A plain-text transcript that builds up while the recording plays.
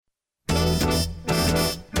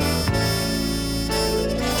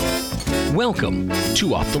Welcome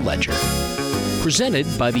to Off the Ledger, presented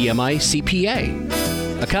by the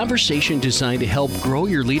MICPA, a conversation designed to help grow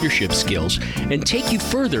your leadership skills and take you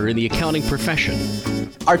further in the accounting profession.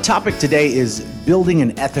 Our topic today is building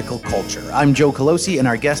an ethical culture. I'm Joe Colosi, and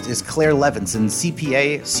our guest is Claire Levinson,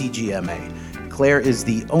 CPA, CGMA. Claire is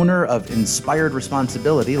the owner of Inspired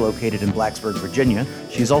Responsibility, located in Blacksburg, Virginia.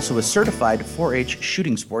 She's also a certified 4-H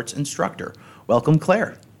shooting sports instructor. Welcome,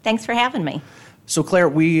 Claire. Thanks for having me. So, Claire,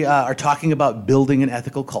 we are talking about building an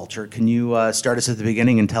ethical culture. Can you start us at the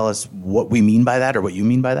beginning and tell us what we mean by that, or what you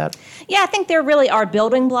mean by that? Yeah, I think there really are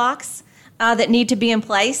building blocks that need to be in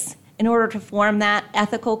place in order to form that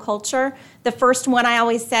ethical culture. The first one I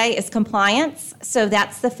always say is compliance. So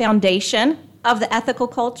that's the foundation of the ethical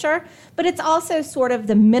culture, but it's also sort of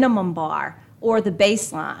the minimum bar or the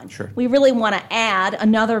baseline. Sure. We really want to add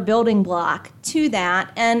another building block to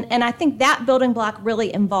that, and I think that building block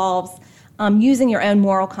really involves using your own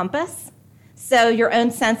moral compass, so your own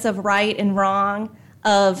sense of right and wrong,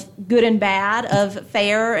 of good and bad, of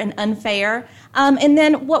fair and unfair. And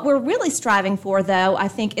then what we're really striving for, though, I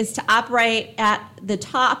think, is to operate at the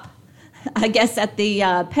top, I guess at the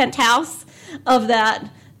penthouse of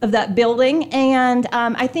that building. And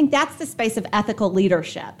I think that's the space of ethical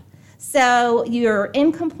leadership. So you're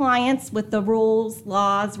in compliance with the rules,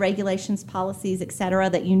 laws, regulations, policies, et cetera,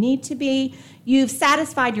 that you need to be. You've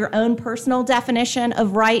satisfied your own personal definition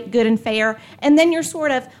of right, good, and fair, and then you're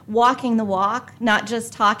sort of walking the walk, not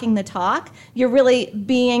just talking the talk. You're really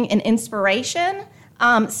being an inspiration,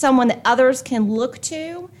 someone that others can look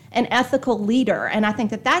to, an ethical leader. And I think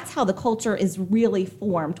that that's how the culture is really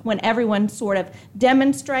formed, when everyone sort of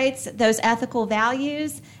demonstrates those ethical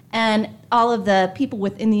values, and all of the people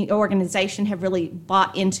within the organization have really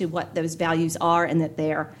bought into what those values are, and that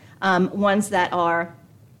they're ones that are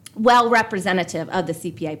well representative of the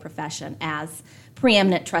CPA profession as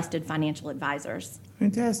preeminent trusted financial advisors.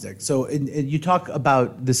 Fantastic. So you talk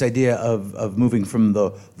about this idea of moving from the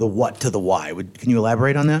what to the why. Can you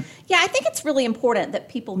elaborate on that? Yeah, I think it's really important that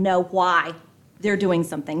people know why they're doing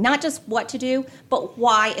something, not just what to do, but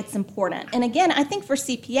why it's important. And again, I think for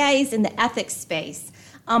CPAs in the ethics space,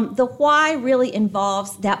 the why really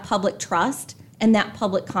involves that public trust and that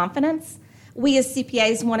public confidence. We as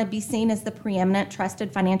CPAs want to be seen as the preeminent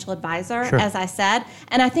trusted financial advisor, Sure. as I said.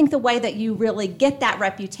 And I think the way that you really get that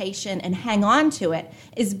reputation and hang on to it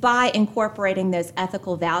is by incorporating those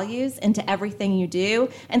ethical values into everything you do.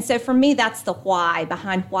 And so for me, that's the why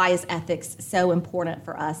behind why is ethics so important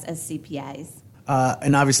for us as CPAs.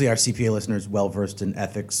 And obviously our CPA listeners well-versed in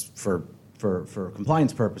ethics for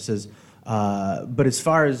compliance purposes. But as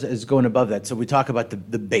far as going above that, so we talk about the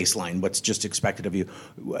baseline, what's just expected of you.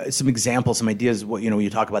 Some examples, some ideas. What when you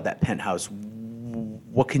talk about that penthouse,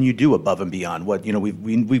 what can you do above and beyond? What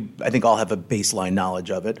we I think all have a baseline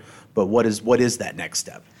knowledge of it, but what is that next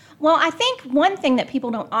step? Well, I think one thing that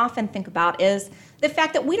people don't often think about is the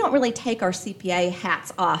fact that we don't really take our CPA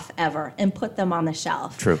hats off ever and put them on the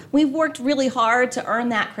shelf. True. We've worked really hard to earn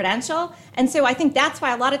that credential, and so I think that's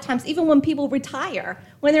why a lot of times, even when people retire,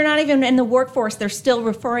 when they're not even in the workforce, they're still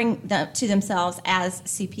referring to themselves as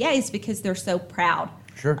CPAs because they're so proud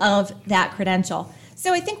Sure. of that credential.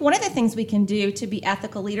 So I think one of the things we can do to be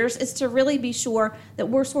ethical leaders is to really be sure that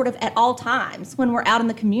we're sort of at all times, when we're out in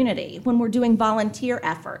the community, when we're doing volunteer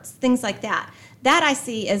efforts, things like that. That I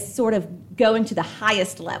see as sort of going to the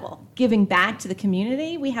highest level, giving back to the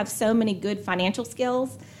community. We have so many good financial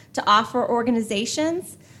skills to offer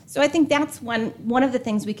organizations. So I think that's one of the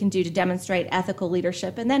things we can do to demonstrate ethical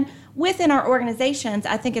leadership. And then within our organizations,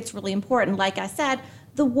 I think it's really important, like I said,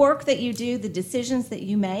 the work that you do, the decisions that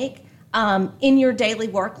you make, in your daily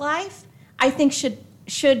work life, I think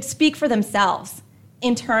should speak for themselves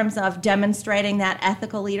in terms of demonstrating that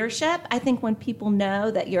ethical leadership. I think when people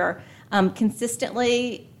know that you're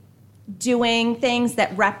consistently doing things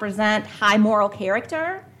that represent high moral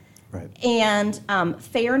character, Right. and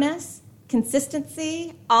fairness,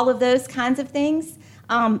 consistency, all of those kinds of things,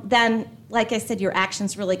 then, like I said, your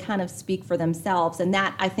actions really kind of speak for themselves. And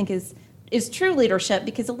that, I think, is true leadership,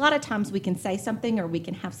 because a lot of times we can say something or we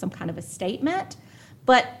can have some kind of a statement,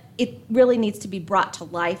 but it really needs to be brought to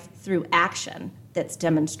life through action that's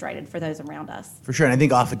demonstrated for those around us. For sure, and I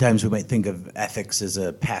think oftentimes we might think of ethics as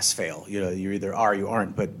a pass-fail. You either are or you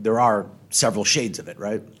aren't, but there are several shades of it,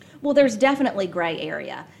 right? Well, there's definitely gray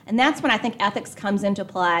area, and that's when I think ethics comes into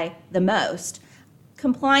play the most.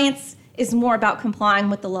 Compliance is more about complying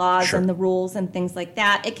with the laws Sure. and the rules and things like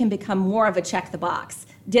that. It can become more of a check the box.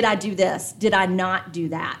 Did I do this? Did I not do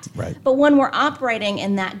that? Right. But when we're operating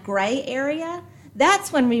in that gray area,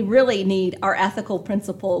 that's when we really need our ethical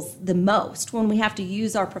principles the most, when we have to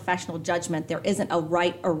use our professional judgment. There isn't a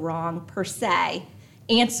right or wrong per se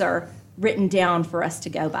answer written down for us to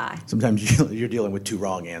go by. Sometimes you're dealing with two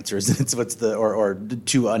wrong answers. It's or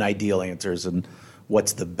two unideal answers, and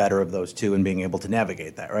what's the better of those two, and being able to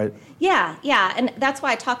navigate that, right? Yeah, and that's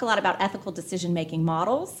why I talk a lot about ethical decision-making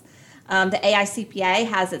models. The AICPA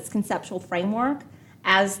has its conceptual framework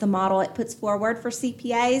as the model it puts forward for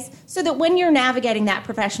CPAs, so that when you're navigating that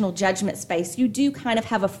professional judgment space, you do kind of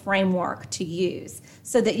have a framework to use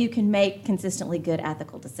so that you can make consistently good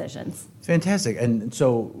ethical decisions. Fantastic. And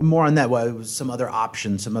so more on that, some other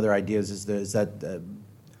options, some other ideas, is that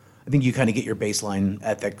I think you kind of get your baseline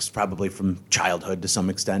ethics probably from childhood to some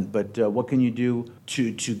extent, but what can you do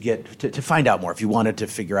to find out more if you wanted to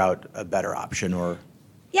figure out a better option? Or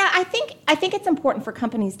Yeah, I think it's important for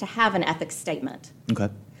companies to have an ethics statement. Okay.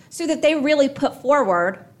 So that they really put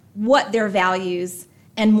forward what their values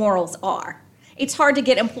and morals are. It's hard to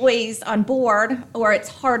get employees on board, or it's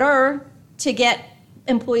harder to get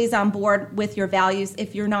employees on board with your values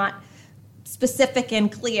if you're not specific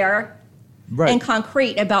and clear and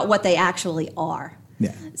concrete about what they actually are.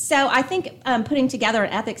 Yeah. So I think putting together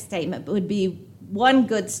an ethics statement would be one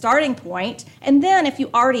good starting point. And then if you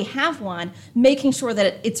already have one, making sure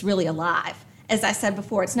that it's really alive. As I said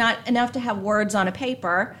before, it's not enough to have words on a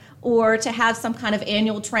paper or to have some kind of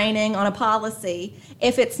annual training on a policy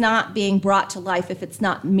if it's not being brought to life, if it's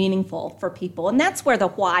not meaningful for people. And that's where the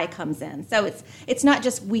why comes in. So it's not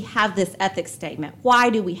just we have this ethics statement. Why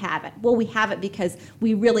do we have it? Well, we have it because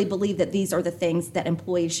we really believe that these are the things that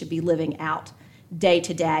employees should be living out day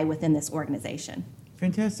to day within this organization.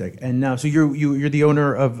 Fantastic. And now, so you're the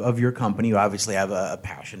owner of your company. You obviously have a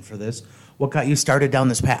passion for this. What got you started down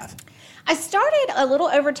this path? I started a little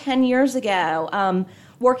over 10 years ago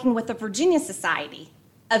working with the Virginia Society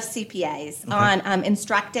of CPAs on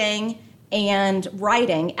instructing and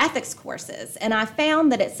writing ethics courses. And I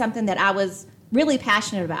found that it's something that I was really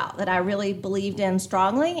passionate about, that I really believed in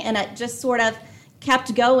strongly, and it just sort of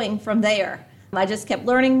kept going from there. I just kept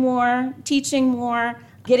learning more, teaching more,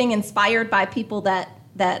 getting inspired by people that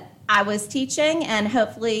I was teaching, and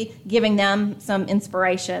hopefully giving them some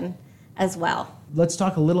inspiration as well. Let's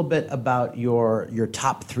talk a little bit about your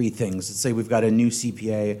top three things. Let's say we've got a new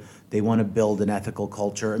CPA. They want to build an ethical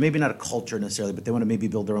culture, or maybe not a culture necessarily, but they want to maybe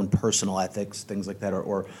build their own personal ethics, things like that,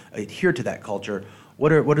 or adhere to that culture.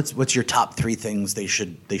 What's your top three things they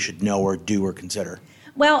should know or do or consider?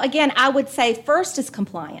 Well, again, I would say first is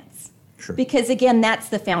compliance. Sure. Because, again, that's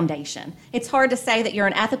the foundation. It's hard to say that you're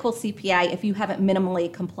an ethical CPA if you haven't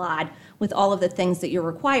minimally complied with all of the things that you're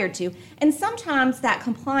required to. And sometimes that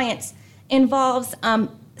compliance involves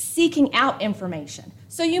seeking out information.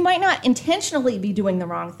 So you might not intentionally be doing the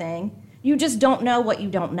wrong thing. You just don't know what you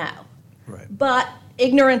don't know. Right. But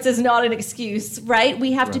ignorance is not an excuse, right?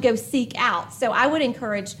 We have to go seek out. So I would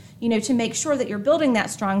encourage, to make sure that you're building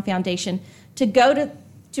that strong foundation, to go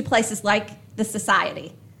to places like the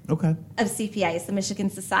Society of CPAs, the Michigan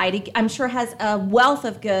Society. I'm sure has a wealth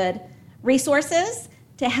of good resources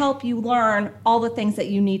to help you learn all the things that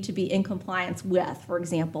you need to be in compliance with. For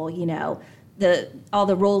example, all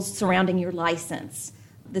the rules surrounding your license,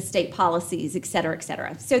 the state policies, et cetera, et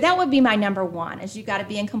cetera. So that would be my number one, is you got to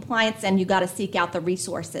be in compliance, and you got to seek out the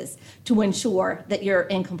resources to ensure that you're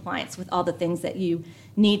in compliance with all the things that you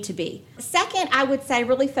need to be. Second, I would say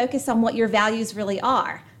really focus on what your values really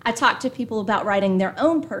are. I talk to people about writing their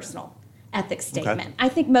own personal ethics statement. Okay. I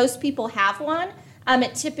think most people have one.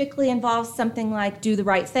 It typically involves something like do the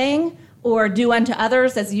right thing, or do unto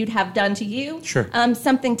others as you'd have done to you. Sure.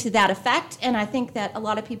 Something to that effect. And I think that a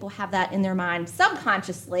lot of people have that in their mind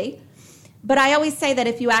subconsciously. But I always say that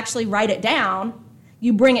if you actually write it down,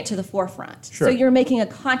 you bring it to the forefront. Sure. So you're making a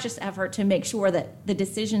conscious effort to make sure that the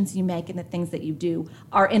decisions you make and the things that you do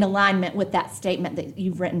are in alignment with that statement that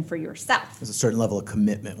you've written for yourself. There's a certain level of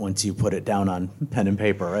commitment once you put it down on pen and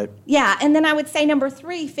paper, right? Yeah, and then I would say number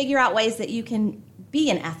 3, figure out ways that you can be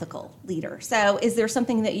an ethical leader. So is there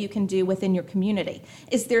something that you can do within your community?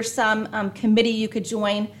 Is there some committee you could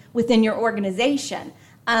join within your organization?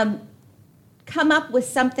 Come up with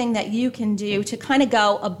something that you can do to kind of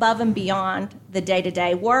go above and beyond the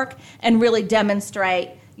day-to-day work and really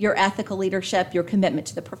demonstrate your ethical leadership, your commitment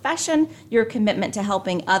to the profession, your commitment to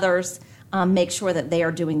helping others make sure that they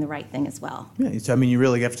are doing the right thing as well. Yeah, so you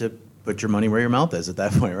really have to put your money where your mouth is at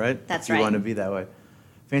that point, right? That's if you right. want to be that way.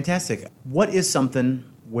 Fantastic. What is something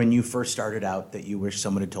when you first started out that you wish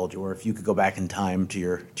someone had told you, or if you could go back in time to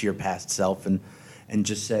your past self and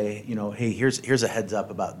just say, hey, here's a heads up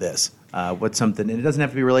about this. What's something, and it doesn't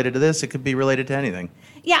have to be related to this, it could be related to anything.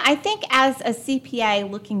 Yeah, I think as a CPA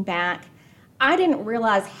looking back, I didn't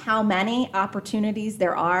realize how many opportunities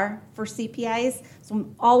there are for CPAs. So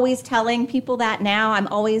I'm always telling people that now. I'm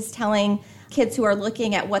always telling kids who are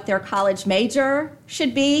looking at what their college major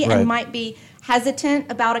should be Right. and might be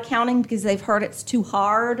hesitant about accounting because they've heard it's too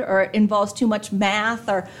hard or it involves too much math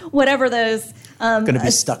or whatever those Going to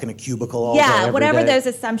be stuck in a cubicle all day, every whatever day. those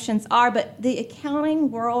assumptions are. But the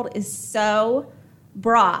accounting world is so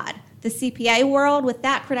broad. The CPA world with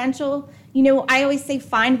that credential, you know, I always say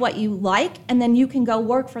find what you like and then you can go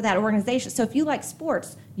work for that organization. So if you like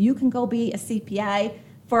sports, you can go be a CPA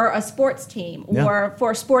for a sports team or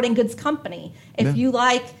for a sporting goods company. If you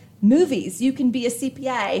like movies, you can be a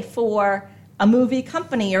CPA for a movie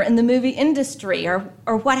company or in the movie industry or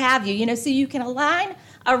what have you. You know, so you can align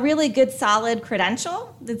a really good solid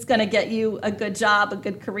credential that's going to get you a good job, a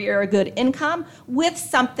good career, a good income with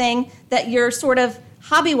something that you're sort of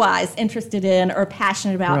hobby-wise interested in or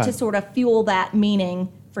passionate about Right. to sort of fuel that meaning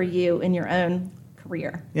for you in your own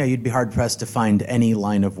career. Yeah, you'd be hard-pressed to find any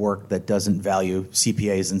line of work that doesn't value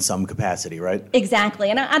CPAs in some capacity, right? Exactly.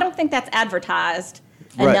 And I don't think that's advertised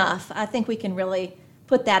Right. enough. I think we can really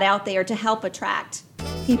put that out there to help attract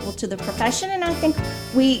people to the profession. And I think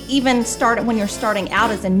we even start when you're starting out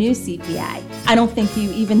as a new CPA. I don't think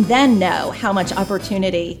you even then know how much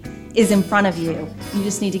opportunity is in front of you. You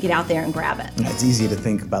just need to get out there and grab it. It's easy to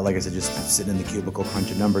think about, like I said, just sitting in the cubicle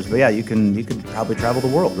crunching numbers. But yeah, you could probably travel the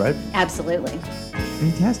world, right? Absolutely.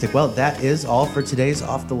 Fantastic. Well, that is all for today's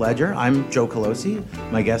Off the Ledger. I'm Joe Colosi.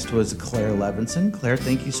 My guest was Claire Levinson. Claire,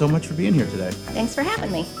 thank you so much for being here today. Thanks for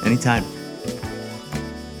having me. Anytime.